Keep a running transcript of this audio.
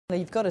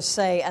You've got to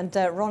say, and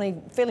Ronnie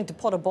failing to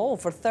pot a ball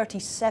for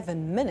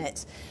 37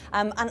 minutes.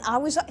 And I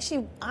was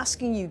actually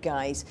asking you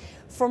guys,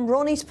 from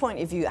Ronnie's point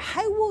of view,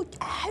 how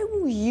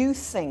will you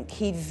think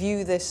he'd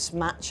view this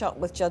matchup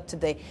with Judd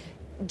today,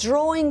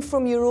 drawing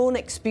from your own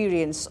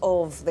experience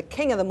of the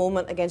king of the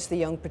moment against the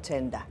young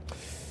pretender?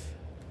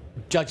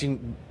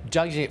 Judging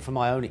it from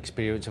my own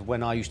experience of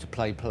when I used to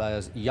play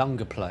players,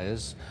 younger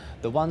players,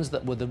 the ones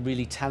that were the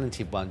really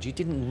talented ones, you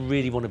didn't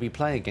really want to be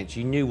playing against.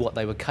 You knew what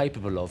they were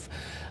capable of.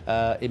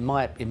 In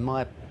my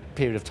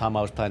period of time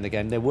I was playing the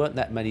game, there weren't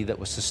that many that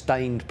were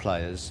sustained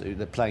players that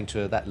were playing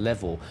to that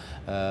level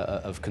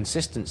of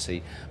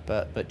consistency.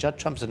 But Judd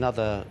Trump's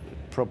another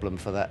problem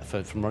for that,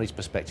 from Ronnie's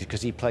perspective,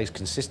 because he plays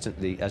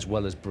consistently as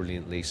well as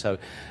brilliantly. So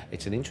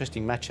it's an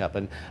interesting matchup,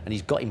 and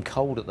he's got him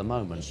cold at the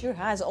moment. He sure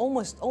has,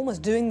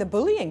 almost doing the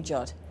bullying,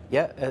 Judd.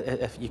 Yeah,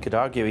 if you could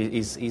argue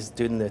he's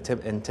doing the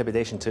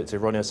intimidation to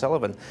Ronnie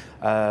O'Sullivan.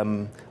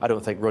 I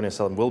don't think Ronnie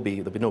O'Sullivan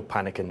there'll be no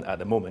panic at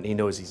the moment. He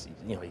knows he's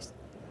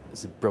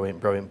a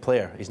brilliant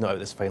player. He's not out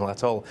of this final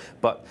at all.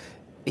 But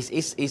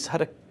he's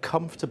had a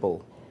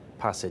comfortable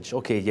passage.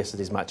 OK,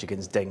 yesterday's match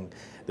against Ding,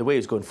 the way he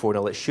was going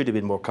 4-0, it should have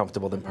been more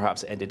comfortable than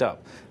perhaps it ended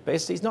up. But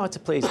he's not had to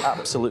play his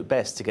absolute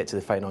best to get to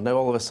the final. Now,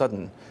 all of a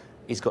sudden,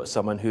 he's got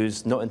someone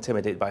who's not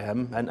intimidated by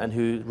him and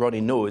who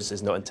Ronnie knows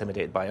is not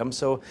intimidated by him.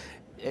 So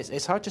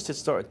it's hard just to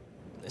start.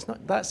 It's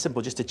not that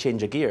simple just to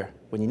change a gear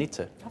when you need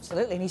to.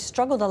 Absolutely, and he's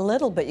struggled a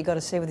little bit, you've got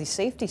to say, with his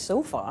safety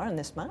so far in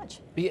this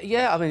match.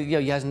 Yeah, I mean,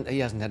 he hasn't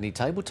had any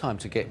table time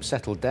to get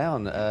settled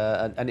down,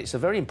 and it's a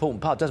very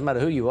important part. It doesn't matter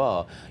who you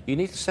are, you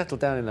need to settle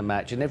down in a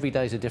match, and every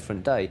day is a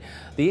different day.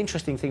 The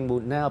interesting thing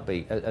will now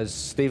be, as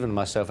Stephen and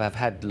myself have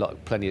had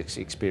plenty of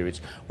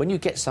experience, when you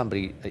get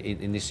somebody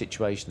in this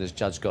situation, as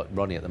Judd's got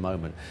Ronnie at the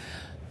moment,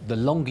 the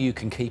longer you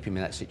can keep him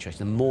in that situation,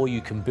 the more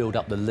you can build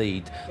up the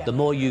lead, the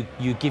more you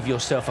give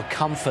yourself a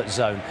comfort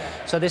zone.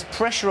 So there's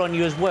pressure on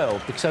you as well.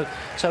 So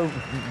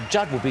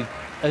Judd will be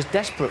as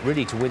desperate,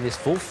 really, to win this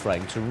fourth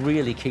frame, to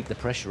really keep the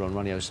pressure on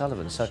Ronnie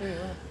O'Sullivan. So,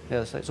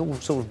 yeah, so it's all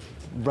sort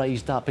of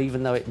raised up,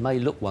 even though it may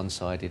look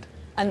one-sided.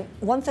 And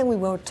one thing we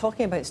were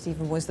talking about,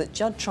 Stephen, was that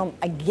Judd Trump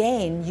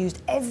again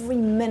used every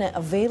minute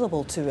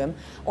available to him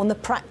on the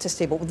practice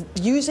table,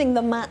 using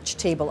the match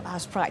table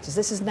as practice.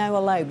 This is now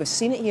allowed. We've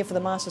seen it here for the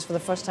Masters for the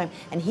first time,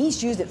 and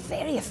he's used it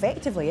very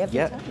effectively every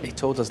time. Yeah, he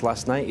told us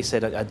last night, he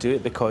said, I do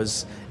it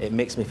because it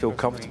makes me feel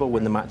comfortable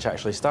when the match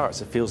actually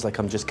starts. It feels like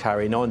I'm just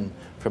carrying on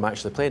from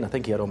actually playing. I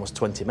think he had almost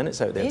 20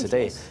 minutes out there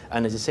today. Yes.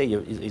 And as you say,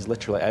 he's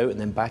literally out and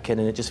then back in,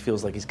 and it just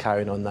feels like he's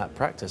carrying on that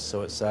practice.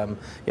 So it's, yeah,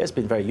 it's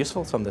been very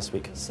useful for him this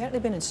week. He's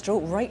certainly been in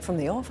stroke right from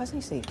the off,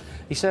 hasn't he, Steve?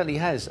 He certainly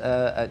has.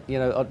 You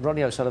know,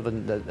 Ronnie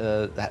O'Sullivan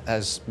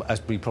has,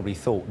 as we probably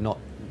thought, not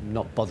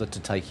bothered to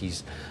take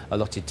his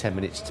allotted 10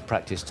 minutes to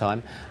practice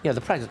time. You know,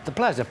 the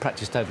players have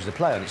practice tables to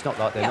play on. It's not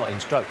like they're not in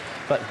stroke.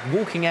 But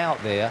walking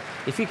out there,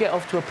 if you get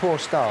off to a poor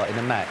start in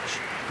a match,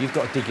 you've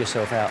got to dig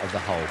yourself out of the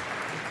hole.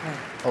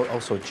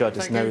 Also, Judd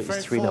is now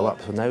 3-0 up,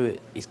 so now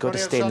he's got to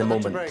stay in the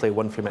moment, play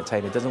one frame at a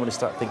time. He doesn't want to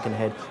start thinking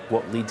ahead,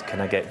 what lead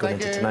can I get going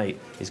into tonight?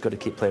 He's got to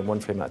keep playing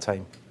one frame at a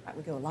time. Back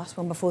we go, last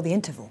one before the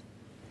interval.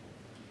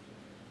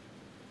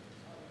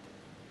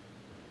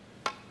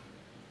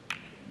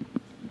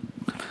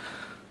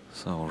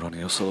 So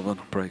Ronnie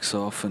O'Sullivan breaks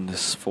off in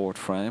this fourth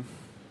frame.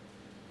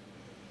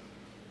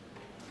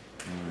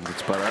 And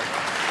it's better.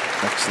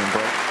 Excellent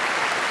break.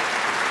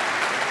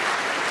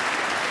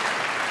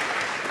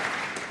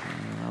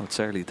 It's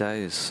early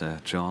days,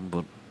 John,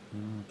 but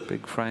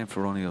big frame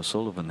for Ronnie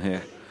O'Sullivan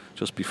here,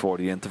 just before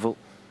the interval.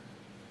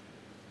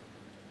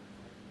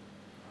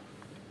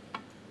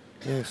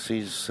 Yes,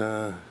 he's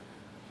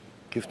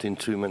gifting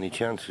too many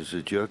chances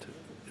to Judd.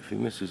 If he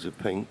misses a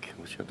pink,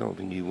 which I don't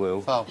think he will.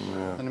 Foul.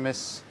 And a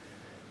miss.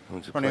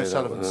 I'm to play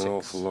that with an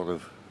awful lot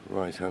of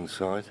right-hand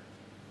side.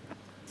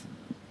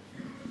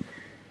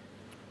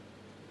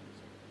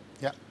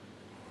 Yeah.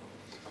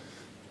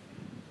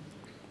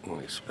 I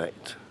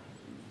expect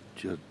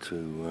Judd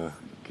to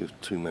give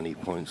too many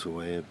points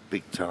away. A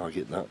big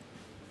target, that.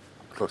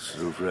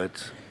 Clusters of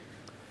reds.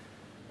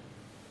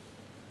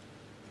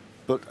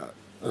 But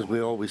as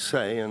we always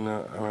say, and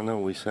I know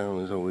we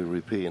sound as though we're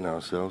repeating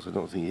ourselves, I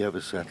don't think you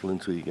ever settle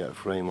until you get a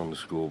frame on the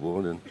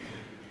scoreboard, and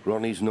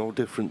Ronnie's no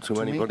different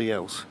to anybody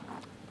else.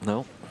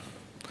 No.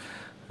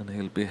 And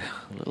he'll be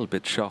a little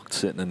bit shocked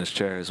sitting in his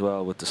chair as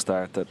well with the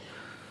start that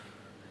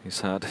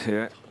he's had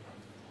here.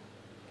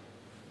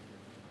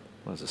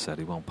 As I said,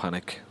 he won't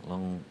panic.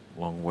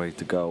 Long way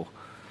to go.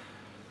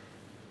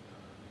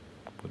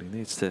 But he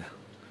needs to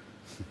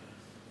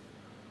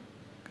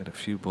get a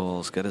few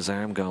balls, get his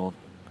arm going.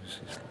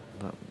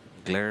 That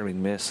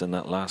glaring miss in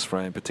that last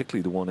frame,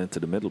 particularly the one into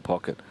the middle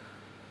pocket.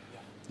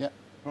 Yeah,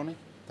 Ronnie,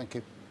 thank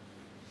you.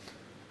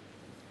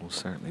 Will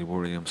certainly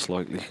worry him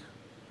slightly.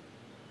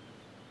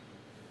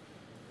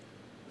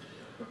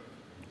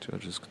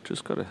 Judge has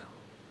just got to,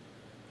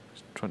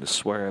 trying to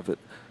swerve it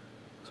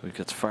so he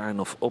gets far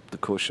enough up the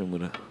cushion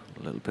with a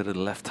little bit of the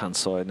left-hand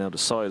side. Now the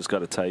side's got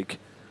to take,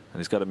 and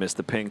he's got to miss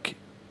the pink,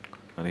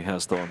 and he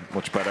has done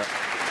much better.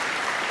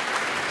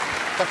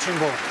 Touching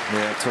ball.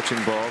 Yeah,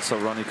 touching ball, so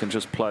Ronnie can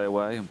just play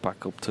away and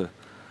back up to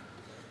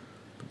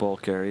the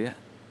baulk area.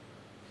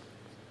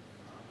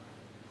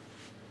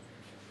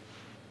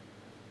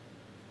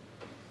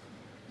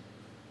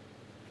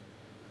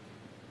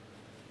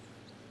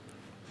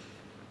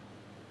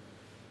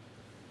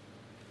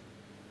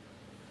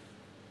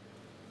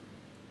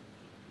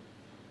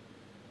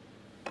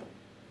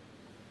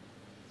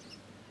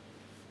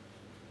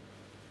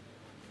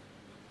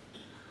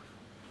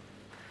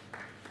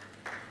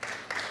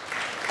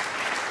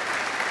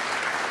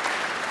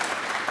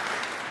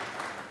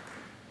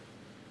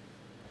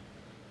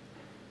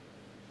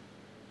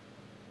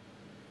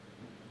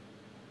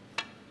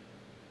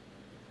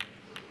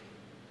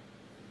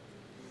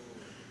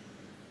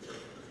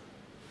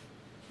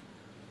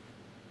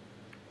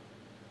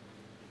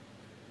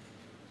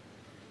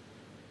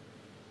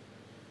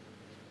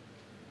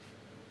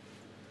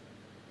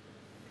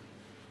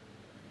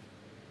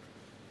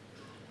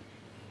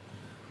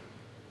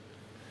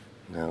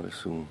 Now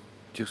this will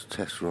just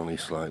test Ronnie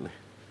slightly.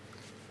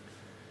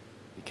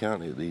 You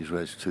can't hit these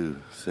reds too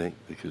thick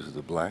because of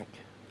the black,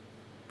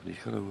 but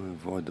he's got to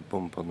avoid the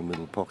bump on the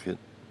middle pocket.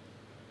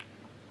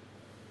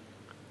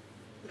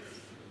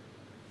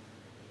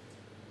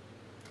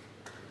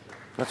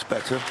 That's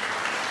better.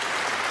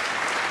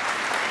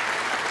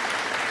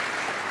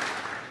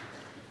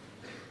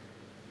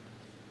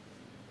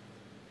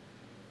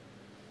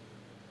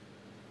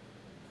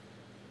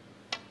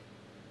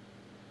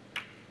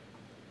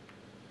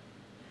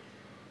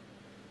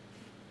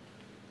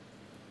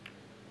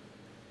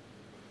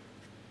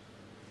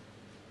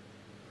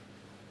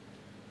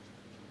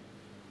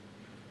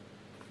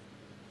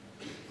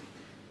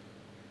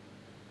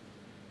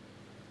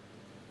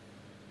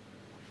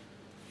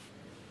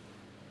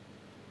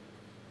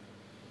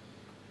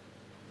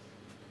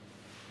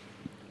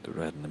 The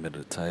red in the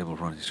middle of the table,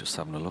 Ronnie's just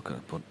having a look at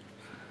it, but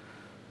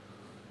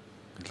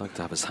he'd like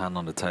to have his hand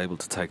on the table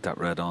to take that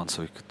red on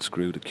so he could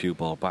screw the cue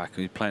ball back.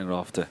 He's playing it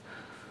off the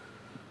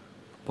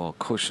ball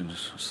cushion,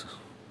 just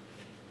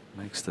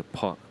makes the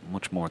pot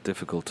much more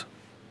difficult.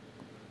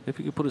 If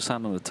he could put his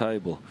hand on the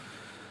table,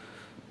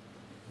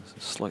 it's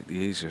a slightly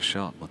easier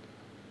shot, but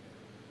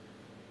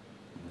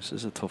this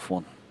is a tough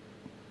one.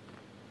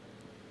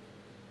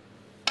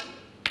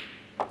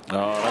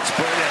 Oh, that's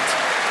brilliant.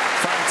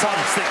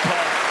 Fantastic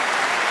pot.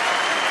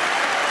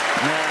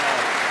 Now,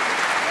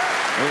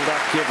 will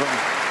that give him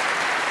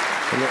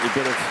a little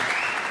bit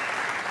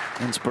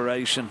of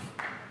inspiration?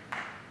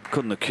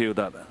 Couldn't have cued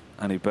that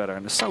any better.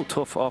 And it's so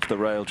tough off the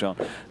rail, John.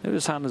 If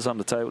his hand is on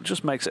the table, it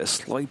just makes it a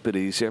slight bit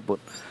easier, but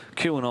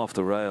cueing off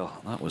the rail,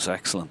 that was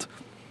excellent.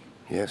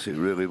 Yes, it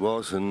really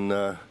was. And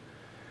I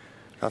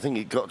think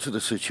it got to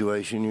the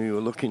situation you were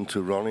looking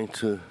to Ronnie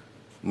to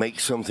make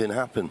something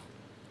happen.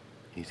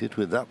 He did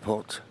with that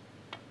pot.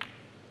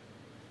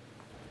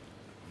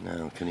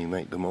 Now, can he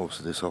make the most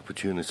of this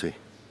opportunity?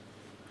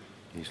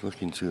 He's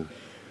looking to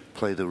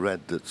play the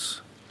red that's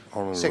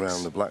on and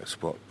around the black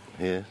spot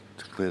here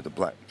to clear the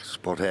black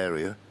spot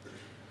area.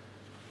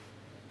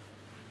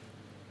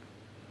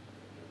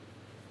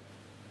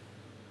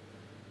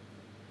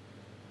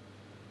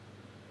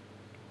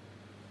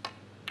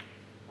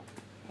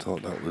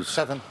 Thought that was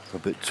 7. a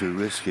bit too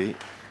risky.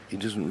 He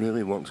doesn't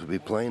really want to be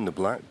playing the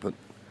black, but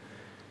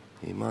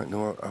he might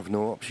have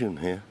no option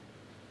here.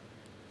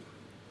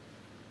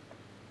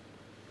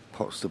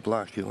 Pots the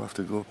black, he'll have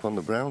to go up on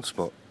the brown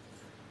spot,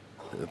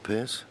 it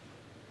appears.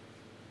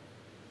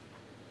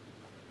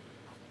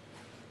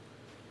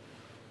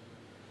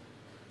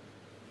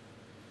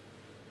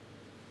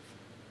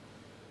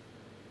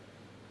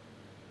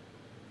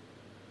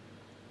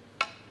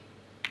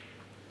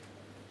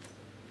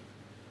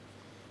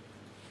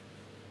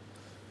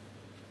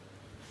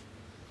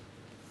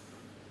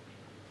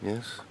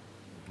 Yes,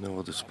 no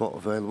other spot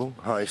available,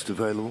 highest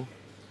available,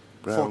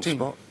 brown 14.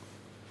 spot.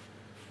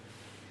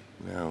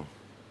 Now,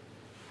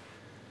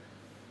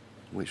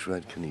 which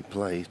red can he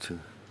play to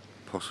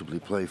possibly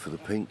play for the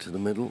pink to the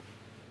middle?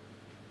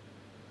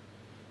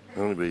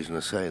 The only reason I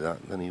say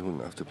that, then he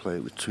wouldn't have to play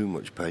it with too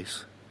much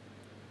pace.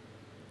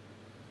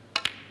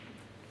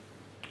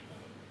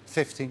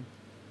 15.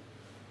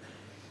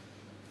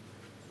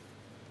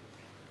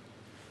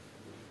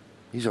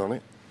 He's on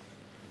it.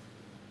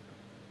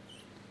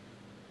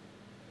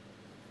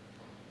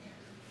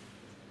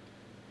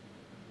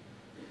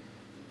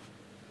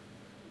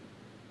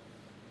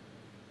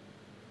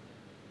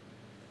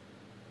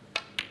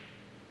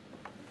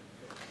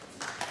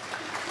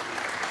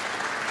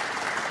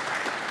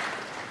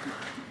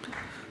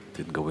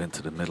 Didn't go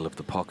into the middle of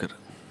the pocket.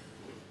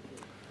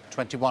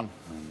 21.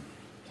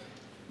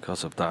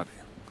 Because of that,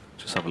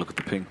 just have a look at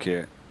the pink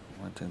here.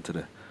 Went into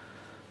the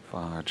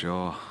far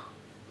jaw.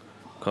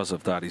 Because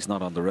of that, he's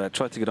not on the red.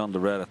 Tried to get on the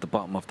red at the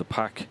bottom of the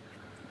pack,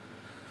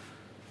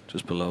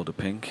 just below the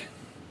pink.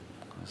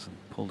 Hasn't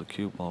pulled the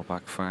cue ball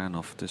back far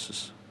enough. This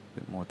is a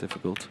bit more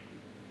difficult.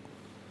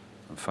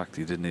 In fact,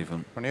 he didn't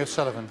even Ronnie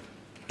O'Sullivan.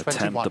 attempt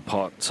 21. the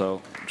pot,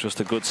 so just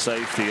a good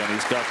safety, and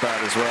he's got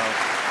that as well.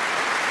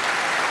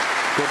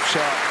 Good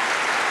shot.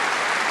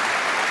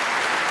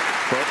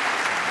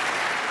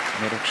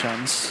 Another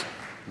chance.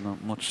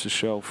 Not much to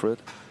show for it.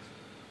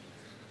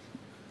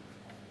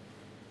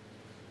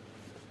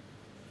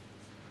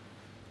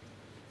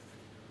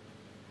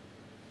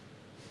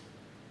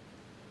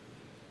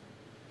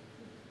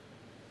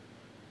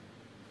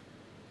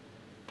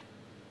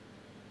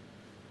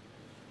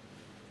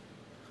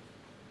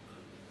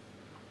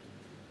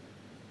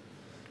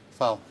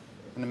 Foul.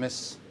 And a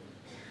miss.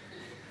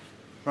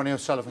 Ronnie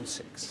O'Sullivan,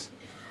 6.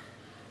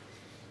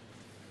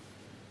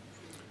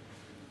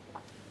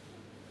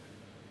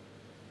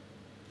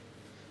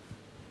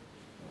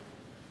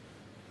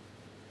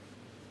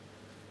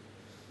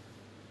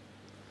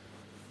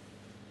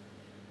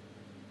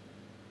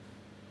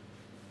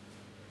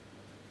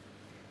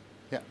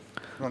 Yeah,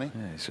 Ronnie?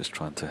 Yeah, he's just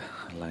trying to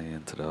lay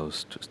into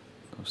those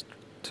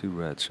two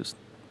reds just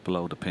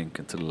below the pink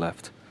and to the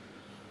left.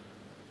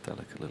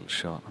 Delicate little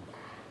shot.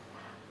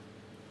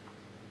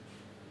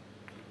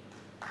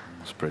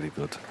 It's pretty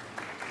good.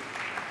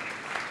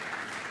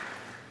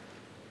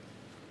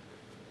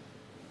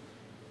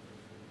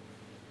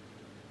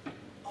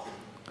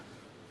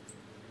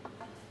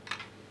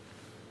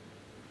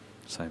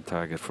 Same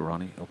target for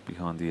Ronnie, up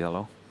behind the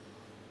yellow.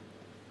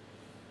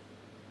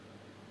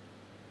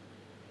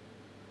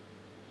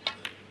 A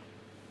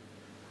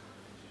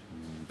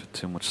bit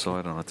too much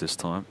side on it this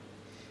time.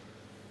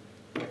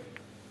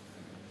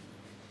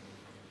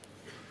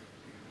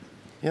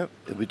 Yep,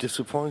 he'll be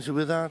disappointed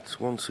with that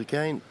once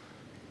again.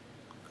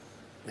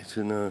 It's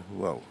in a,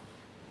 well,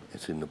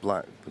 it's in the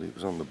black, but it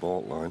was on the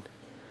baulk line.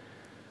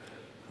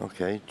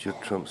 Okay, Judd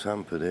Trump's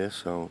hampered here,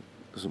 so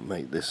doesn't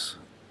make this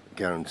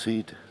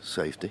guaranteed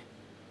safety.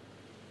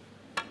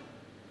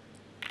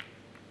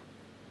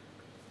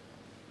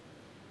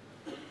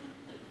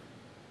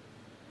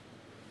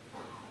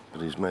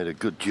 But he's made a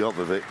good job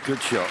of it.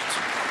 Good shot.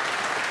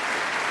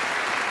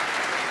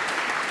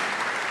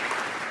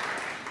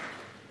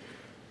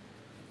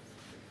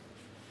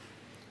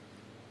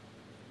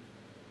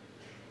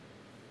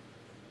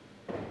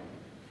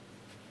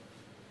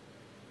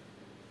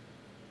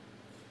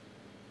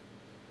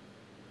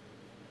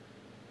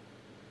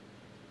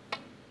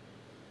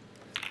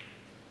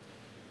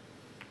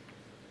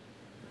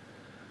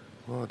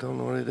 Well, I don't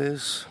know what it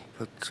is,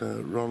 but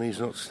Ronnie's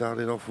not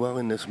started off well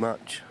in this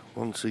match.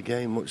 Once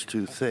again, much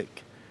too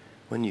thick.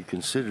 When you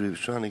consider he was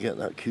trying to get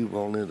that cue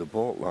ball near the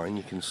baulk line,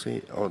 you can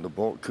see, or the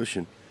baulk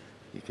cushion,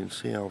 you can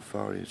see how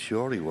far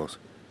short he was.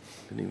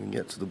 Didn't even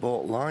get to the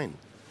baulk line.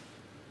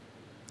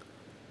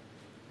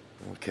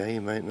 Okay, he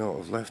might not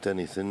have left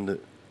anything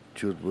that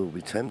Judd will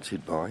be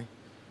tempted by,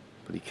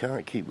 but he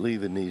can't keep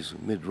leaving these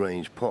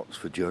mid-range pots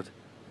for Judd.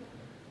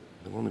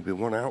 There'll only be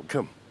one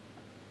outcome.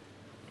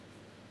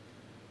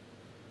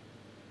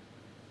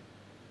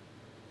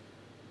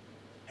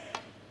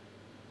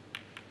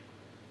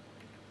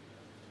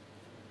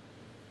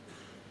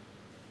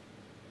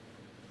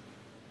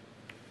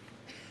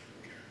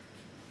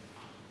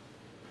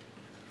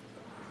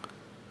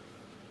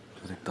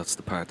 I think that's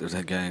the part of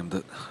the game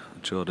that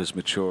Judd has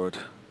matured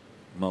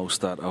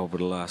most at over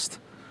the last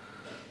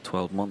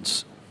 12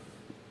 months.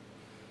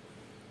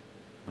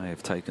 May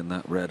have taken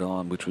that red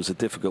on, which was a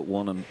difficult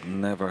one and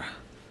never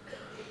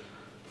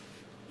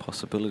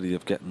possibility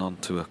of getting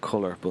onto a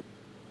colour, but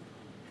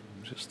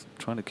just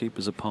trying to keep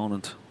his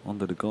opponent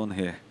under the gun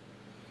here.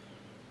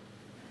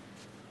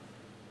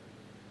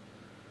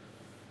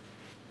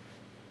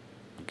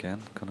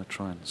 Again, gonna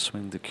try and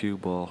swing the cue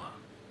ball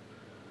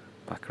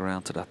back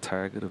around to that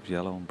target of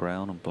yellow and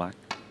brown and black.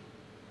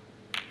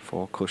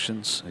 4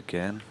 cushions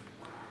again.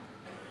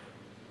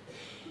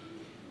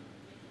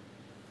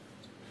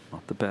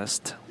 Not the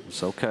best.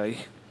 It's okay.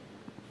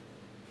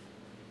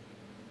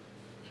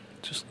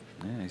 Just,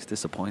 yeah, he's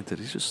disappointed.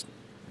 He's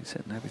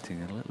hitting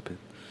everything a little bit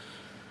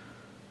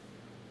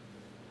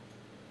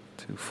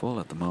too full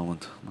at the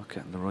moment. Not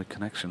getting the right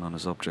connection on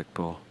his object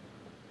ball.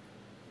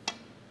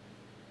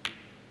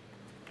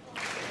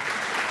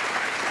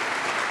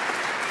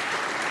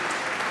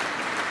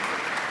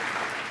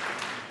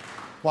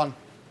 One.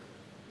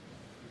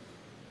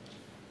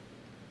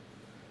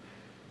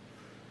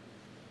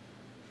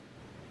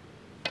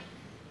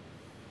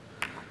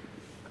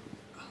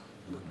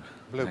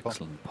 Blue ball.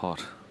 Excellent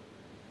pot.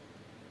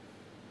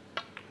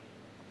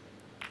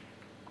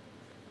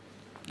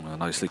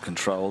 Nicely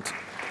controlled.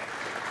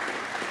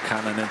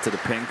 Cannon into the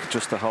pink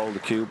just to hold the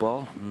cue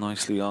ball.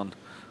 Nicely on.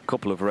 A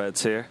couple of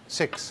reds here.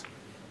 6.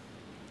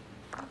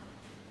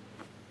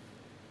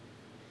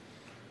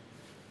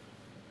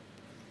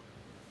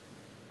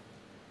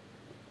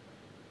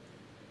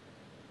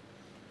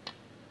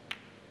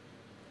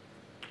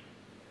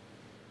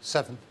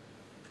 Seven.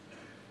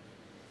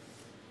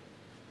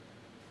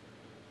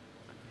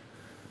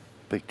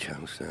 Big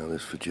chance now,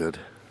 this for Judd,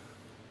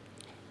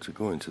 to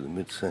go into the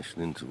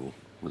mid-session interval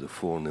with a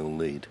 4-0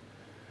 lead.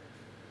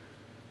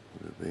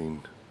 Would have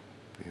been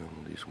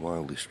beyond his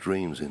wildest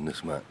dreams in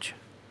this match.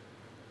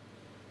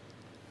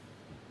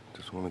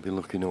 Doesn't want to be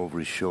looking over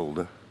his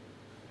shoulder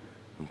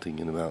and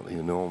thinking about the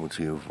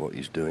enormity of what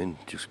he's doing.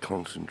 Just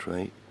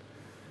concentrate,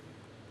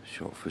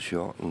 shot for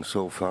shot, and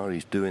so far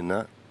he's doing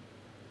that.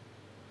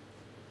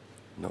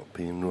 not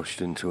being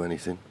rushed into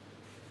anything.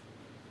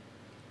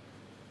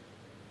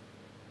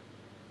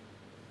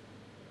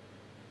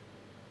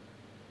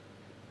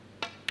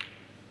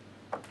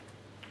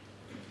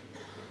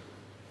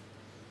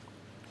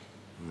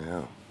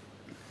 Now,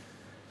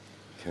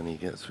 can he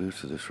get through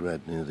to this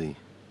red near the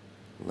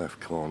left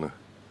corner?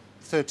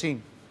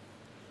 13.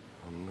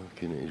 I'm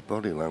looking at his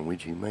body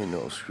language, he may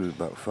not have screwed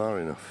back far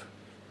enough.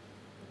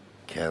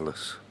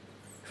 Careless,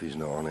 if he's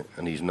not on it,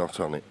 and he's not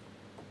on it.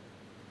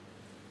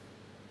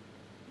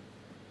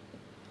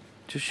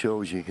 Just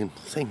shows you can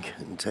think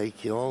and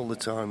take you all the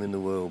time in the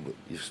world, but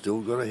you've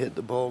still got to hit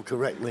the ball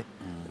correctly.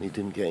 And he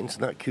didn't get into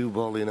that cue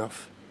ball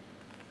enough.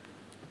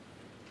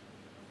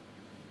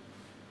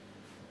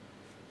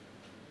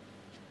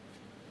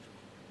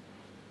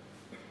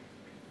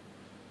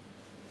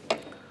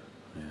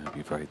 Yeah, I'd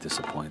be very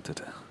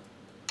disappointed.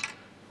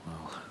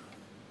 Well,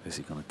 is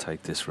he going to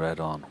take this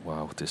red on?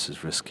 Wow, this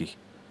is risky.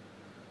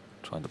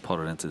 Trying to put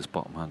it into this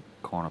bottom hand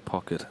corner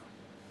pocket.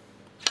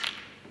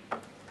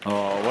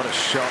 Oh, what a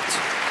shot.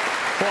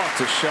 What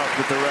a shot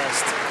with the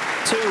rest.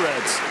 2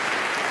 reds.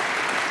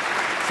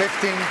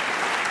 15.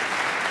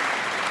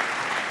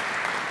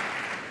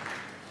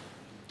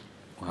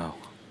 Wow.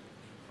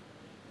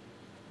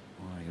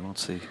 Oh, you won't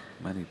see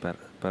many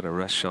better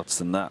rest shots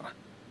than that.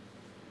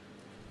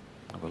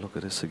 Have a look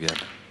at this again.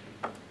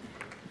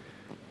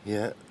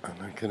 Yeah,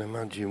 and I can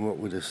imagine what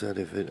we'd have said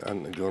if it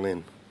hadn't have gone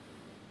in.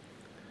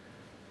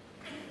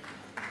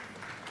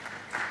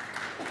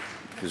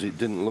 Because it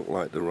didn't look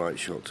like the right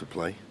shot to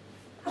play.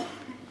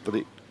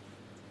 But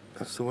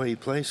that's the way he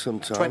plays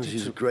sometimes. 22.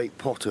 He's a great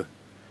potter.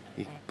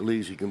 He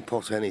believes he can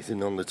pot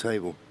anything on the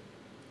table.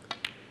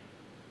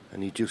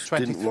 And he just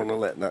 23. didn't want to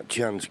let that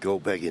chance go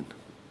begging.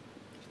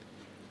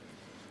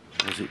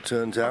 As it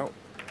turns out,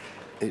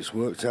 it's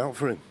worked out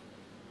for him.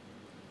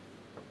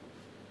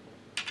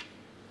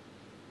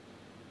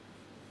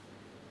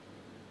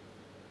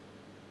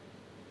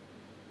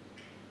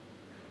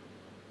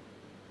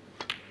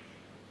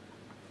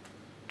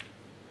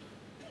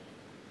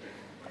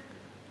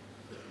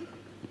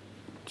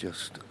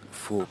 Just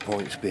 4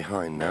 points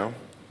behind now.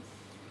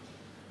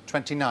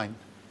 29.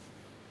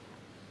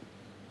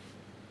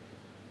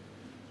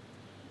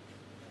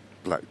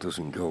 Black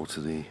doesn't go to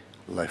the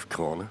left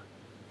corner.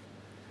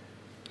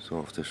 So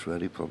off this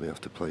red, he probably have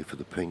to play for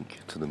the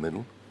pink to the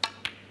middle.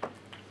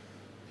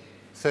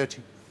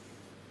 30.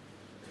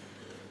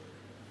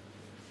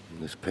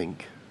 And this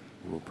pink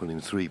will put him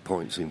 3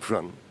 points in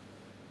front.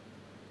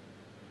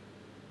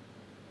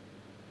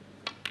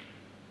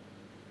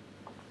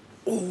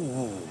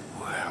 Oh,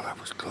 well, that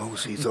was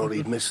close. He thought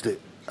he'd missed it.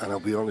 And I'll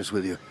be honest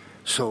with you,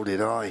 so did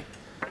I.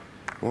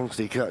 Once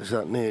they catch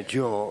that near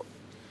jaw,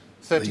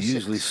 36. they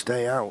usually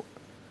stay out.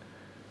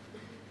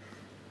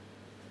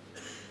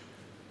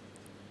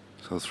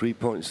 So 3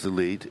 points to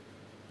lead.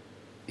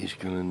 He's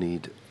going to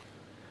need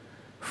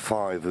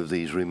 5 of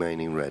these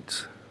remaining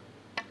reds.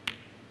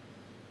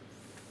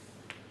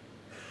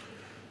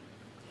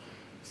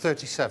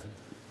 37.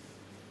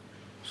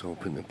 So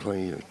hoping to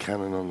play a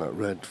cannon on that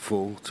red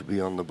full to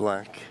be on the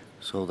black.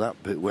 So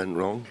that bit went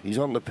wrong. He's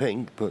on the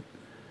pink, but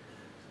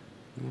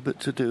a little bit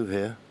to do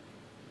here.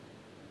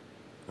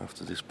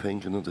 After this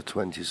pink, another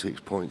 26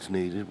 points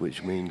needed,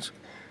 which means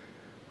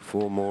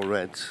 4 more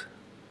reds.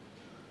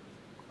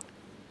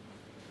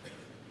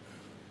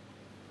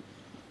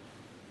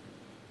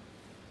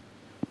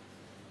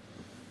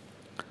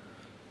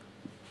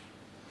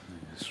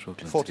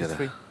 Struggling 43.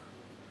 to get a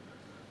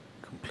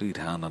complete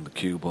hand on the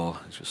cue ball.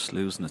 He's just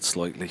losing it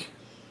slightly.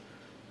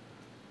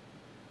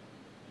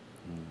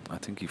 I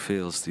think he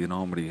feels the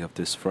enormity of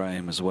this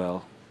frame as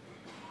well.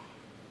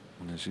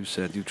 And as you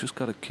said, you've just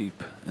got to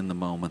keep in the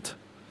moment.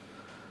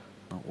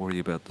 Not worry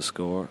about the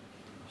score.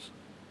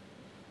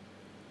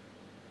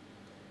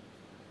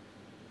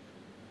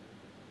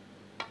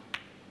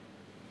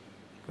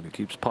 But he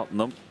keeps popping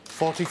them.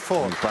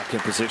 44. He's back in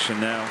position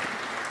now.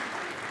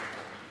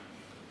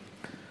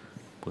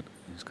 But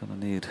he's going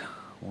to need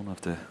one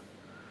of the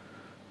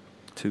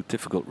 2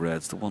 difficult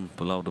reds, the one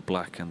below the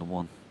black and the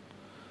one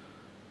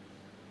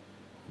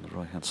on the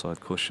right hand side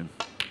cushion.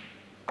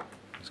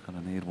 He's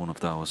going to need one of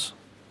those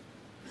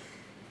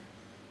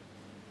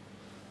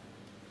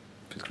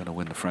if he's going to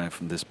win the frame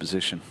from this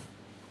position.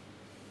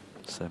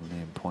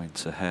 17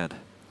 points ahead.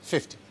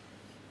 50.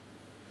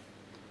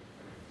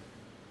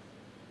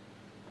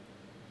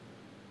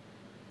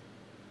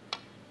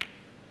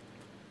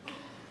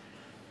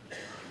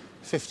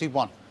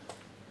 51.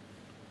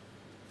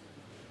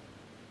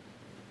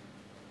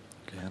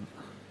 Again,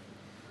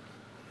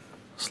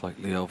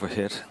 slightly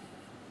overhit.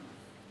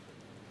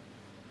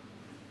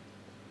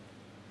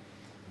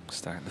 I'm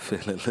starting to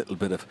feel a little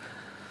bit of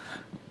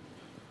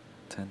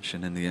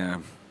tension in the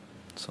arm.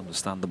 It's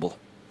understandable.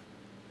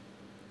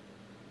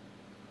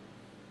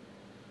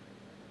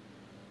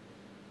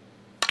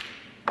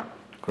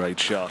 Great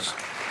shot.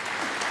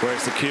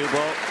 Where's the cue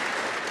ball?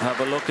 Have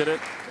a look at it.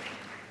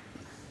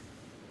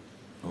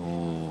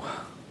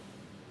 Oh,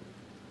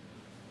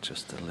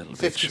 just a little bit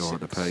 56.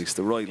 short of pace.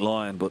 The right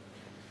line, but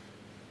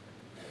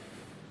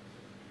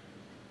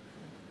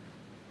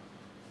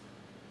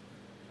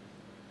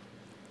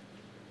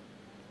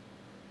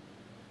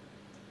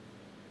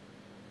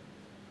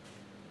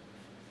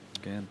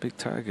Again, big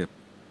target.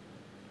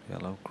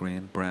 Yellow,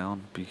 green,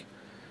 brown. I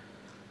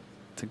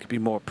think you'd be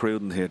more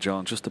prudent here,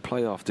 John, just to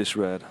play off this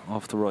red,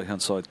 off the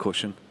right-hand side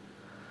cushion.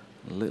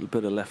 A little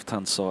bit of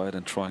left-hand side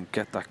and try and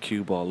get that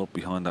cue ball up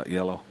behind that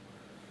yellow.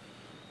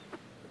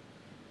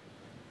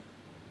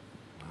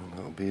 And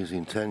that'll be his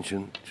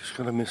intention. Just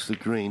got to miss the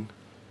green.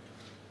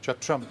 Judd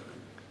Trump,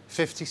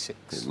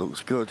 56. It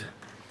looks good.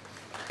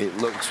 It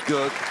looks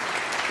good.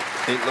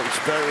 It looks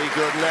very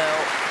good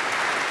now.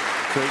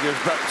 So he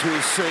goes back to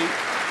his seat.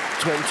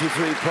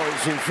 23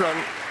 points in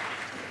front.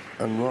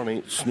 And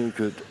Ronnie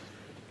snookered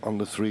on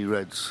the 3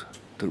 reds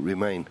that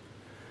remain.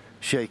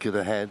 Shake of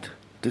the head.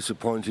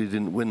 Disappointed he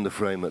didn't win the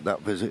frame at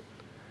that visit.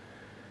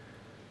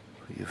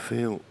 But you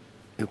feel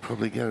he'll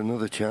probably get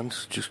another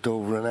chance. Just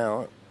over an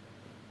hour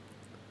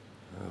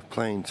of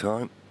playing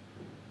time.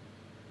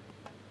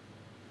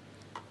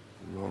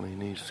 Ronnie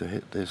needs to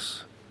hit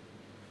this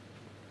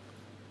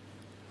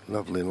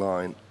lovely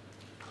line.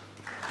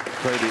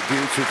 Played it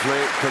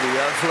beautifully, but he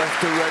has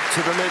left the red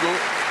to the middle.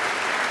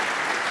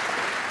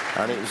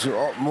 And it's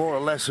more or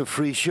less a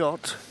free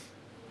shot.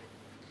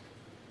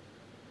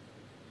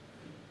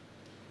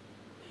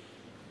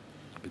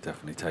 Be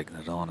definitely taking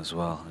it on as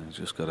well. You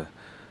just got to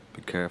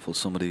be careful.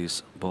 Some of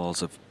these balls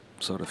have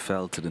sort of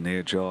fell to the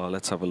near jaw.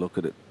 Let's have a look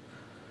at it.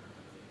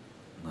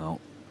 No,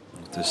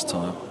 not this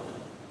time.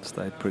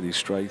 Stayed pretty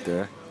straight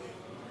there.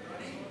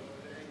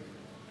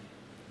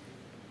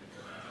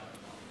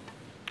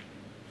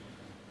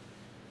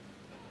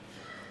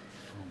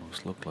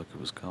 Almost looked like it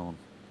was going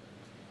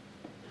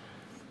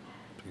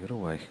the other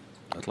way.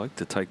 I'd like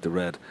to take the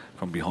red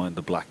from behind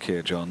the black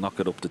here, John. Knock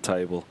it up the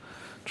table.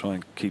 Try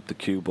and keep the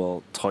cue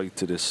ball tight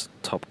to this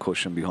top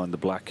cushion behind the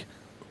black.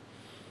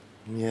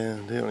 Yeah,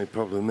 the only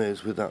problem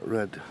is with that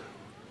red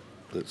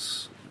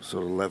that's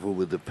sort of level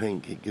with the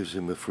pink, it gives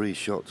him a free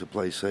shot to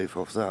play safe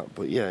off that.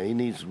 But yeah, he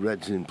needs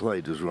reds in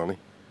play, does Ronnie?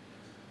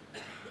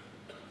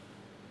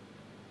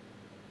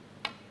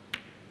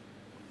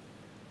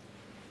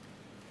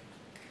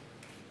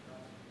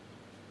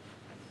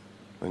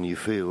 And you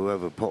feel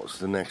whoever pots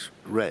the next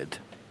red,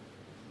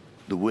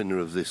 the winner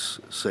of this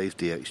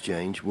safety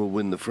exchange, will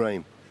win the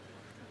frame.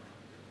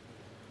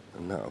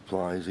 And that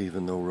applies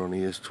even though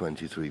Ronnie is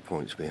 23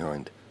 points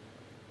behind.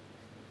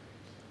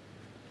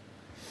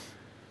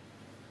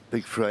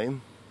 Big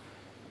frame,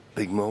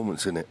 big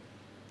moments in it.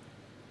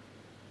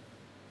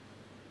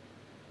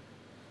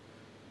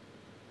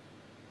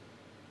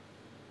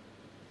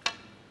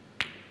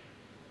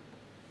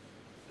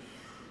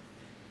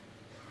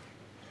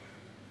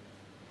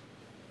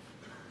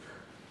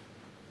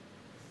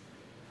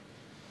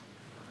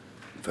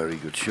 Very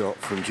good shot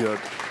from Judd.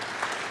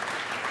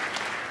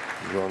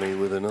 Ronnie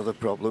with another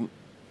problem.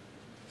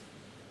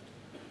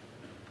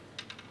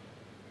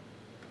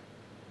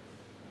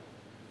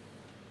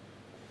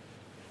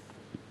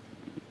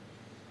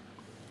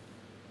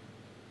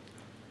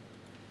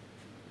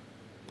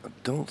 I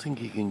don't think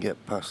he can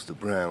get past the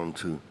brown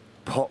to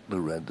pot the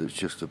red that's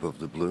just above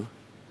the blue.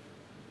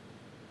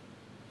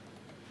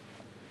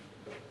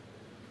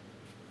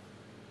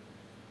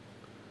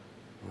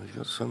 Well, he's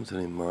got something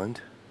in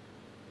mind.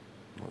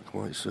 Not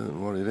quite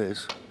certain what it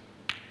is.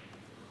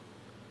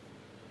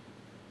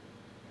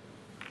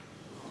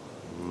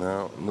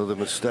 Now, another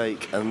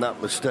mistake, and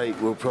that mistake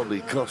will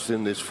probably cost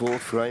him this 4th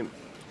frame.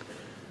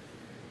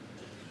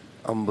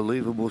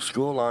 Unbelievable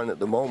scoreline at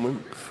the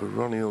moment for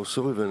Ronnie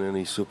O'Sullivan and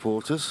his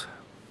supporters.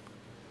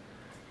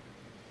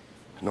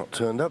 Not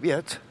turned up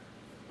yet.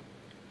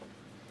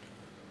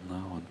 No,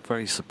 I'm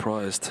very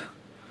surprised.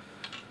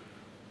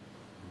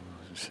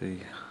 You see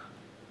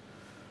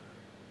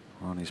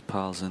Ronnie's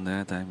pals in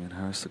there, Damien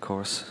Hirst, of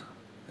course,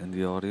 in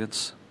the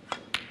audience.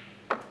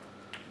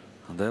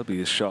 And they'll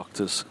be as shocked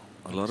as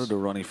a lot of the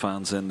Ronnie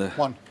fans in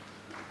the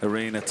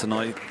arena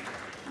tonight,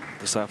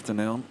 this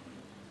afternoon.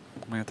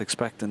 We weren't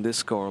expecting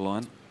this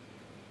scoreline.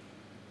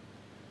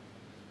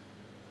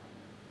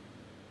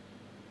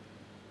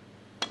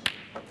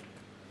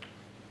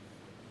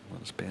 Well,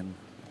 it's been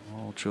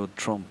all Judd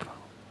Trump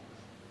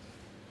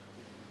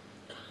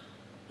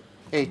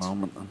at the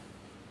moment.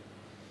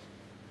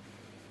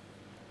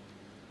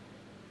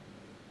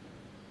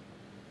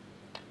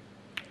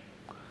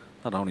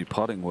 Not only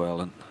potting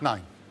well and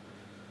 9.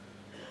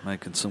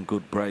 making some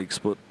good breaks,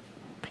 but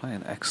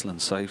playing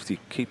excellent safety,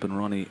 keeping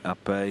Ronnie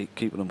at bay,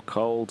 keeping him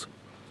cold,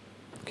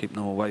 keeping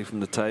him away from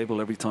the table.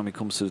 Every time he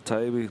comes to the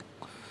table,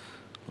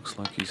 looks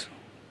like he's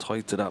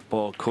tight to that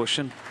ball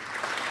cushion.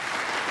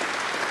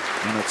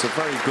 And it's a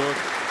very good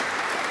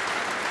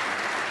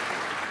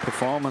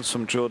performance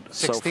from Judd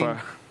 16. so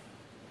far.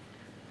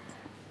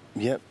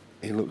 Yep,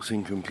 he looks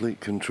in complete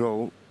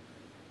control.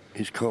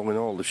 He's calling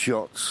all the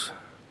shots.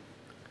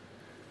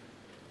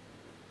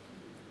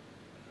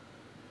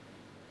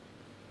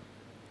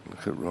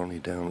 Look at Ronnie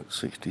down at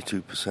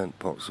 62%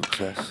 pot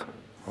success,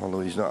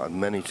 although he's not had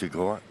many to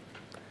go at.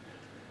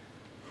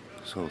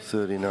 So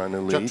 39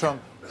 a lead. Judd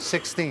Trump,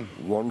 16.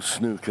 1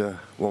 snooker,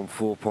 1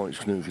 4-point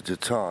snooker to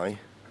tie.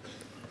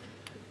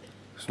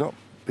 It's not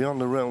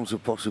beyond the realms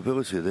of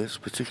possibility, this,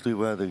 particularly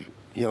where the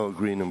yellow,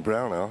 green and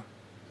brown are.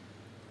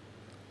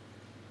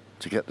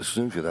 to get the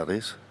snooker, that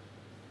is.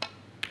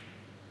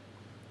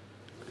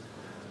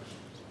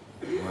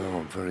 Well,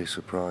 I'm very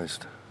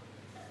surprised.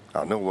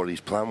 I know what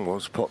his plan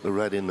was, pot the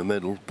red in the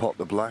middle, pot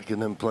the black,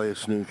 and then play a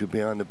snooker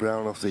behind the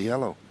brown off the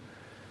yellow.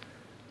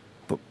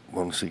 But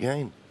once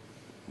again,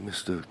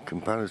 Mr.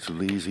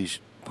 Comparatively Easy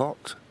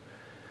pot.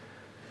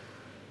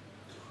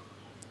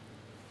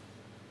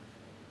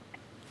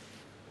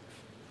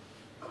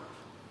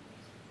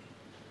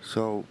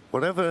 So,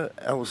 whatever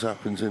else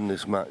happens in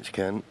this match,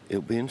 Ken,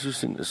 it'll be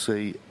interesting to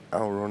see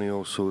how Ronnie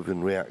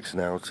O'Sullivan reacts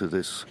now to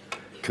this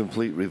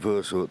complete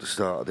reversal at the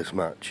start of this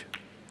match.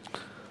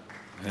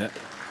 Yeah.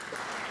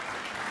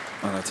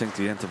 And I think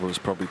the interval is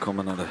probably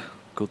coming at a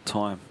good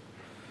time.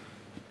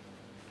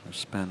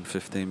 Spend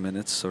 15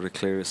 minutes, sort of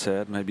clear his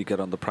head, maybe get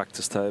on the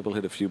practice table,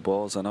 hit a few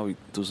balls. I know he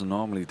doesn't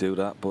normally do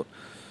that, but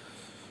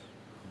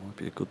it might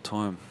be a good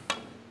time.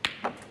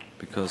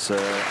 Because at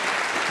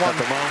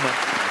the moment,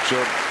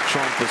 Judd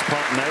Trump is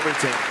potting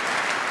everything.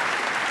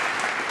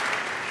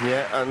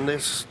 Yeah, and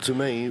this, to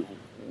me,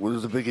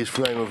 was the biggest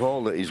frame of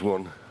all that he's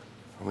won.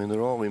 I mean,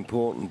 they're all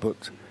important,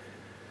 but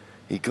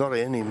he got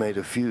in, he made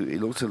a few, he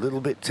looked a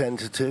little bit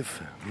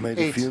tentative, made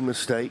a few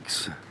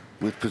mistakes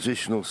with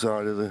positional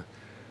side of the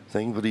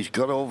thing, but he's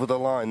got over the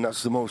line,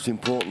 that's the most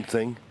important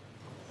thing.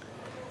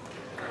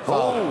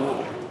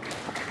 Oh!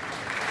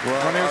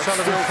 Well, Ronnie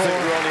O'Sullivan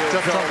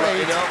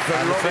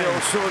Ronnie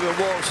O'Sullivan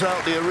walks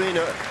out the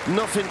arena,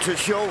 nothing to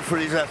show for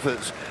his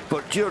efforts,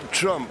 but Judd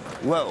Trump,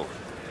 well,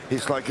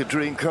 it's like a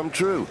dream come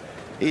true.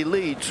 He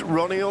leads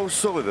Ronnie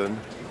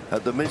O'Sullivan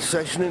at the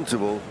mid-session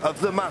interval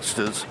of the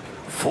Masters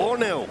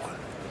 4-0.